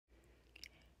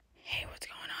Hey, what's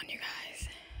going on, you guys?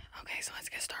 Okay, so let's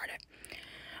get started.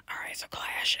 Alright, so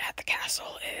Clash at the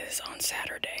Castle is on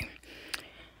Saturday.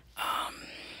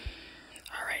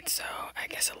 Alright, so I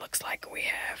guess it looks like we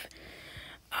have,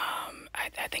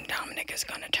 I think Dominic is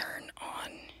gonna turn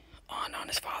on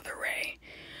his father, Ray.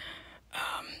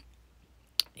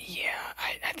 Yeah,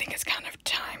 I think it's kind of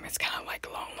time. It's kind of like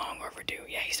long overdue.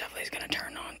 Yeah, he's definitely gonna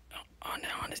turn on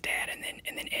his dad, and then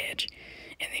Edge,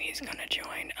 and then he's gonna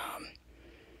join,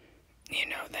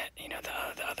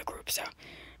 the other group. So,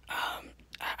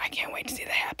 I can't wait to see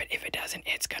that happen. If it doesn't,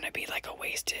 it's gonna be like a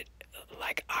wasted,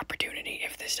 like, opportunity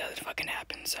if this doesn't fucking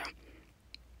happen. So,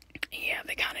 yeah,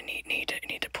 they kind of need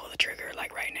to pull the trigger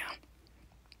like right now.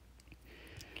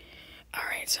 All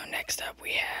right. So next up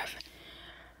we have,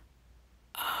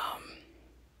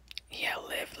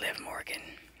 Liv Morgan.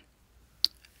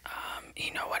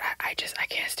 You know what? I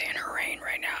can't stand her reign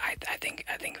right now. I think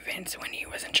Vince, when he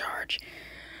was in charge,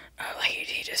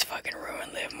 he just fucking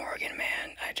ruined Liv Morgan,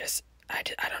 man. I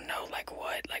don't know,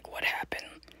 what happened,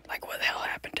 what the hell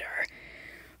happened to her.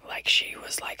 Like, she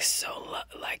was like so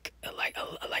like a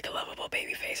lovable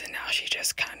baby face, and now she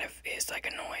just kind of is like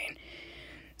annoying.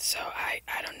 So I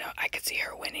don't know. I could see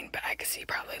her winning, but I could see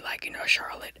probably, like,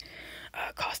 Charlotte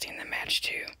costing the match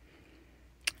too.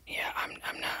 Yeah, I'm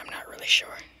not really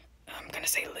sure. I'm gonna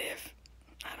say Liv.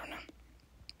 I don't know.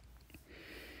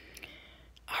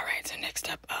 All right, so next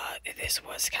up, this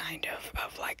was kind of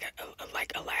like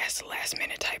a last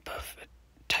minute type of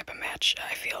match,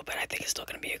 I feel, but I think it's still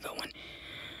gonna be a good one.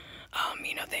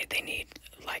 They need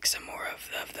like some more of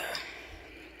the,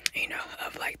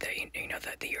 of like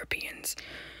the Europeans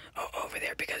over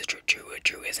there, because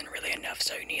Drew isn't really enough,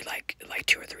 so you need like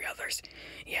two or three others.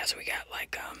 Yeah, so we got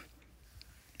like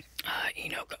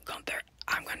Gunther.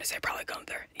 I'm gonna say probably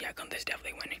Gunther. Yeah, Gunther's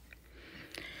definitely winning.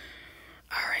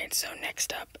 Alright, so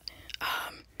next up,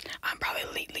 I'm probably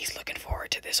least looking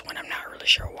forward to this one. I'm not really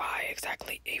sure why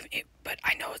exactly, but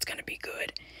I know it's gonna be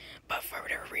good. But for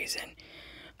whatever reason,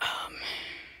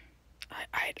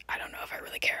 I don't know if I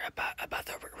really care about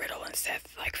the Riddle and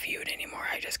Seth like feud anymore.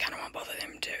 I just kind of want both of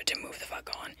them to move the fuck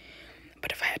on.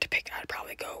 But if I had to pick, I'd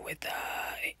probably go with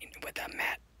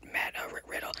Matt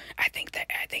Riddle. I think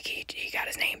he got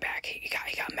his name back. He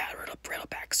got Matt Riddle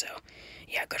back. So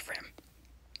yeah, good for him.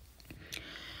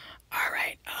 All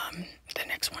right. The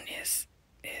next one is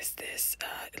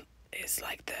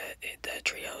like the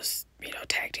trios,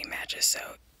 tag team matches. So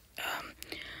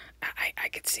I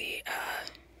could see,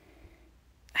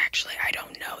 actually, I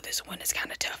don't know. This one is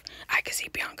kind of tough. I could see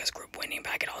Bianca's group winning,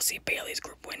 but I could also see Bailey's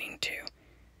group winning too.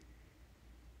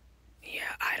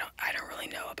 Yeah, I don't really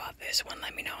know about this one.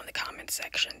 Let me know in the comments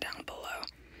section down below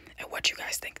and what you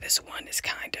guys think. This one is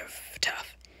kind of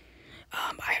tough.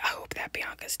 I hope that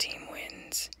Bianca's team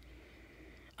wins.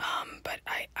 But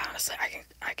I honestly,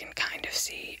 I can kind of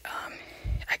see,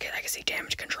 I can see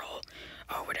Damage Control,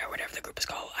 or whatever the group is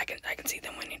called. I can see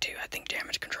them winning too. I think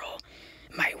Damage Control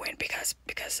might win because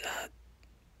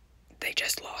they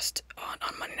just lost on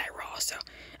Monday Night Raw, so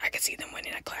I could see them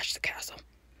winning at Clash of the Castle.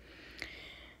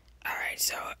 All right,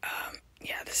 so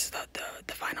yeah, this is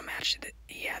the final match.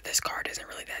 Yeah, this card isn't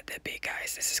really that big,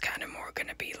 guys. This is kind of more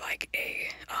gonna be like a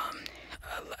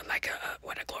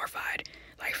glorified,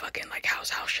 like, fucking, like,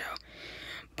 house show.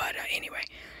 But anyway,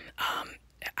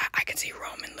 I can see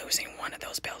Roman losing one of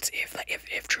those belts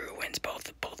if Drew wins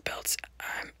both belts.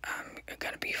 I'm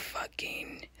gonna be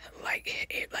fucking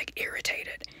like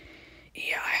irritated.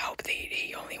 Yeah, I hope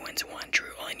he only wins one.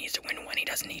 Drew only needs to win one. He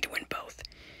doesn't need to win both.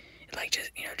 Like,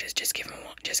 just give him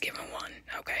one. Just give him one,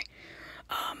 okay?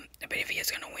 But if he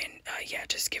is gonna win, yeah,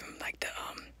 just give him like the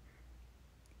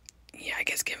yeah, I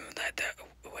guess give him the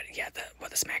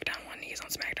SmackDown one. He's on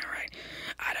SmackDown, right?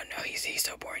 I don't know. He's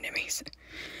so boring to me.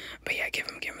 But yeah, give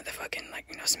him the fucking, like,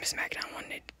 some SmackDown one.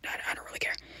 I don't really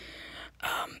care.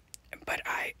 But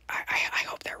I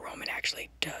hope that Roman actually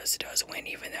does win,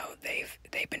 even though they've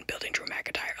been building Drew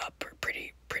McIntyre up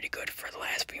pretty good for the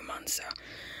last few months. So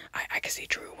I can see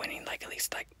Drew winning, like, at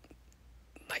least like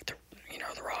the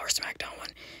the Raw or SmackDown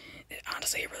one.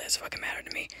 Honestly, it really doesn't fucking matter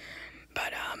to me.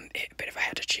 But but if I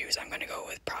had to choose, I'm gonna go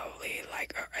with probably,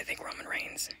 like, I think Roman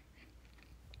Reigns.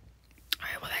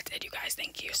 Alright, well, that's it, you guys.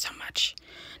 Thank you so much.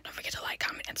 Don't forget to like,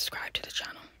 comment, and subscribe to the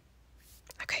channel.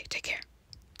 Okay, take care.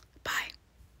 Bye.